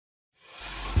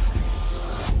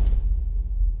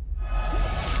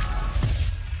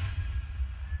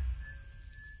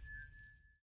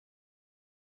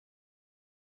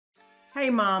Hey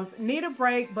moms, need a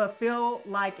break but feel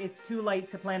like it's too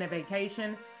late to plan a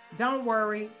vacation? Don't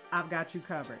worry, I've got you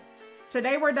covered.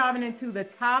 Today we're diving into the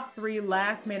top 3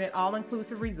 last minute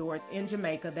all-inclusive resorts in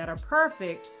Jamaica that are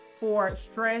perfect for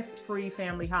stress-free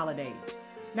family holidays.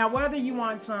 Now, whether you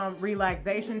want some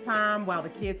relaxation time while the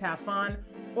kids have fun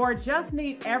or just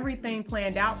need everything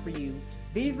planned out for you,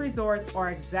 these resorts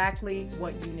are exactly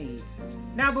what you need.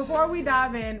 Now, before we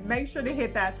dive in, make sure to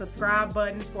hit that subscribe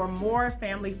button for more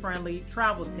family friendly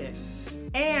travel tips.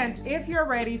 And if you're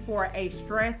ready for a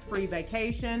stress free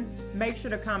vacation, make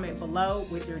sure to comment below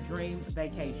with your dream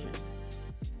vacation.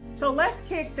 So let's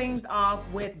kick things off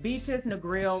with Beaches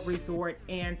Negril Resort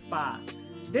and Spa.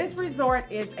 This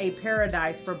resort is a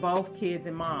paradise for both kids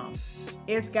and moms.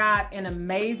 It's got an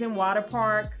amazing water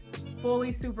park,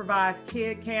 fully supervised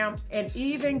kid camps, and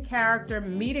even character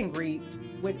meet and greets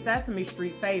with Sesame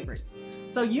Street favorites.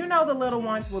 So you know the little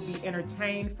ones will be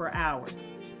entertained for hours.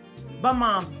 But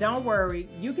moms, don't worry,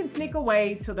 you can sneak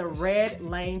away to the Red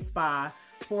Lane Spa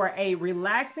for a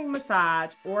relaxing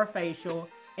massage or facial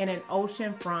in an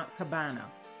oceanfront cabana.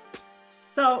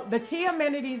 So the key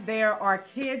amenities there are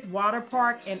kids water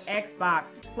park and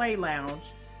Xbox play lounge,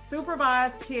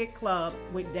 supervised kid clubs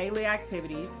with daily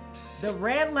activities, the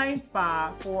Red Lane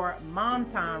Spa for mom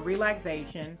time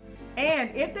relaxation.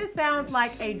 And if this sounds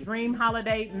like a dream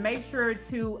holiday, make sure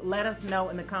to let us know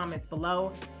in the comments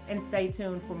below and stay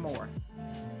tuned for more.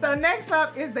 So next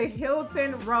up is the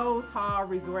Hilton Rose Hall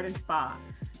Resort and Spa.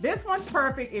 This one's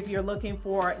perfect if you're looking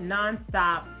for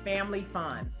non-stop family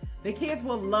fun. The kids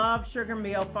will love Sugar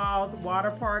Mill Falls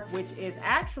Water Park, which is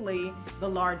actually the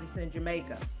largest in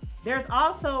Jamaica. There's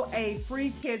also a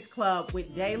free kids club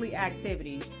with daily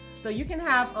activities, so you can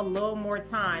have a little more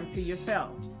time to yourself.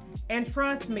 And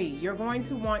trust me, you're going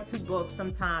to want to book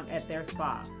some time at their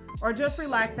spa or just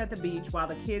relax at the beach while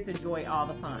the kids enjoy all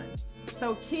the fun.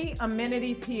 So key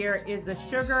amenities here is the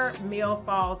Sugar Mill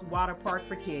Falls Water Park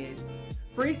for kids,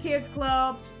 free kids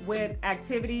club with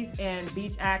activities and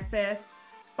beach access,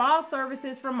 spa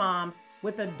services for moms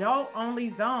with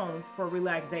adult-only zones for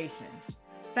relaxation.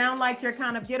 Sound like your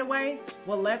kind of getaway?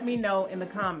 Well, let me know in the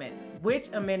comments which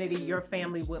amenity your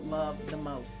family would love the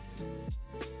most.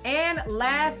 And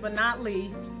last but not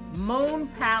least, Moon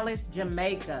Palace,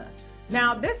 Jamaica.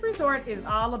 Now, this resort is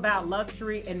all about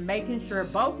luxury and making sure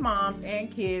both moms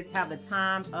and kids have the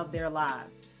time of their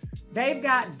lives. They've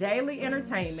got daily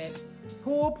entertainment,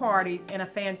 pool parties, and a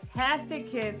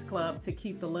fantastic kids club to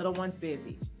keep the little ones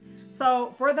busy.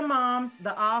 So for the moms,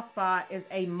 the All Spa is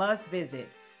a must visit.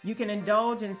 You can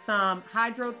indulge in some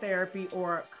hydrotherapy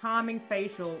or calming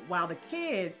facial while the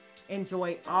kids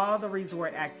enjoy all the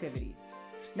resort activities.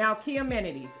 Now, key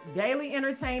amenities, daily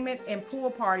entertainment and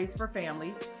pool parties for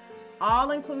families,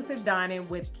 all-inclusive dining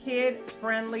with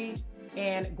kid-friendly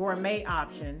and gourmet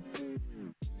options,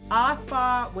 All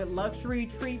Spa with luxury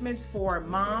treatments for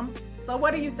moms. So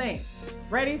what do you think?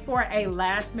 Ready for a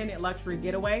last-minute luxury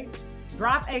getaway?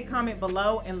 Drop a comment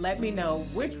below and let me know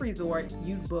which resort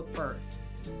you'd book first.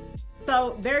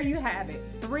 So there you have it,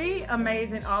 3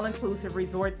 amazing all-inclusive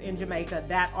resorts in Jamaica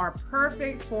that are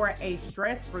perfect for a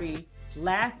stress-free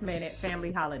last-minute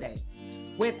family holiday.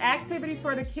 With activities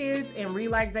for the kids and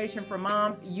relaxation for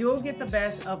moms, you'll get the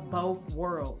best of both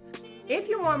worlds. If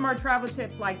you want more travel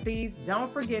tips like these,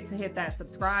 don't forget to hit that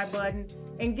subscribe button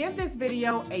and give this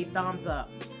video a thumbs up.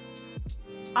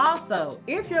 Also,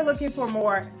 if you're looking for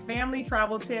more family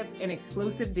travel tips and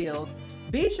exclusive deals,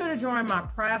 be sure to join my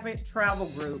private travel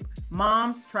group,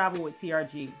 Moms Travel with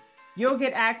TRG. You'll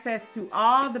get access to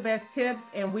all the best tips,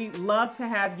 and we'd love to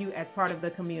have you as part of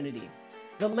the community.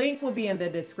 The link will be in the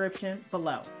description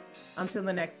below. Until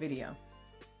the next video.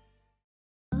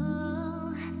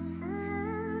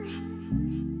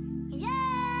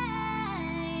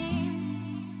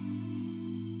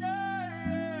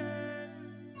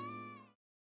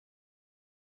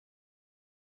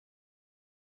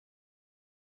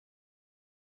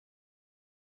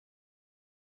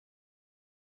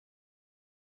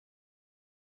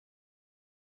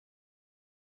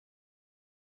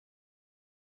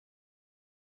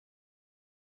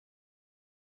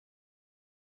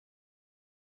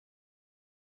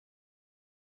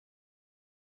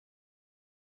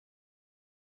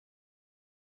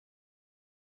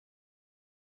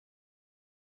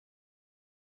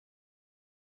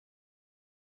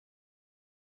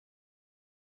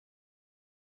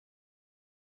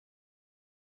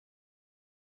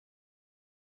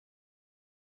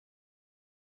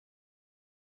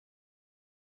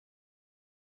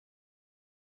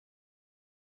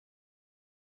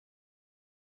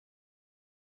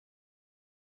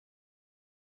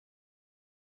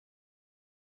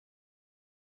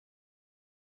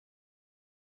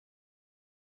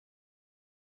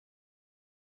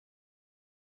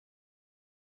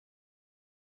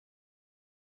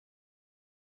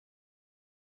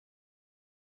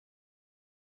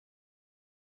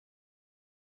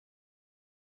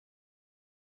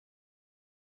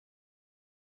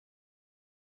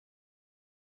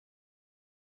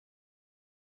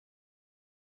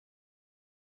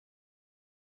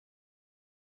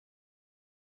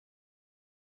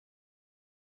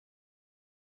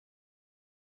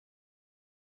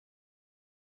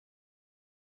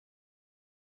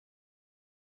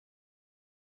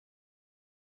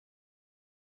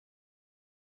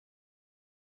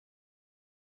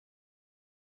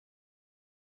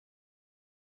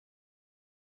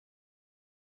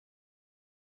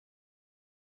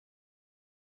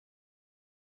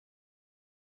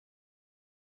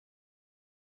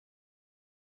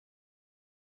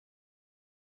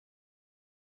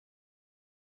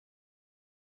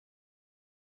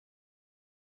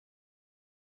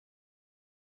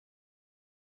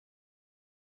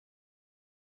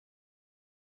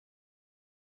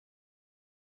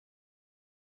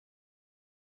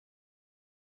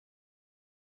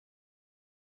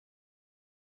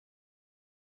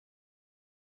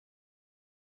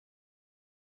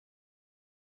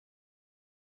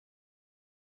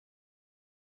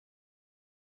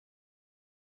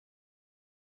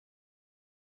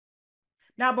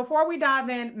 Now, before we dive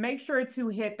in, make sure to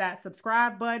hit that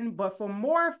subscribe button, but for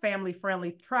more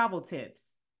family-friendly travel tips.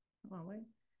 Hold on, wait.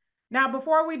 Now,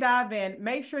 before we dive in,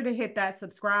 make sure to hit that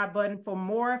subscribe button for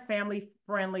more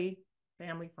family-friendly.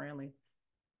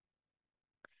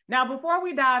 Now, before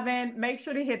we dive in, make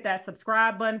sure to hit that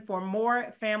subscribe button for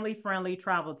more family-friendly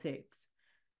travel tips.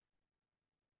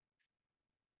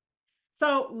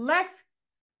 So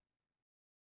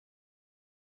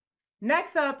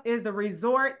next up is the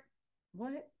resort.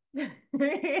 What?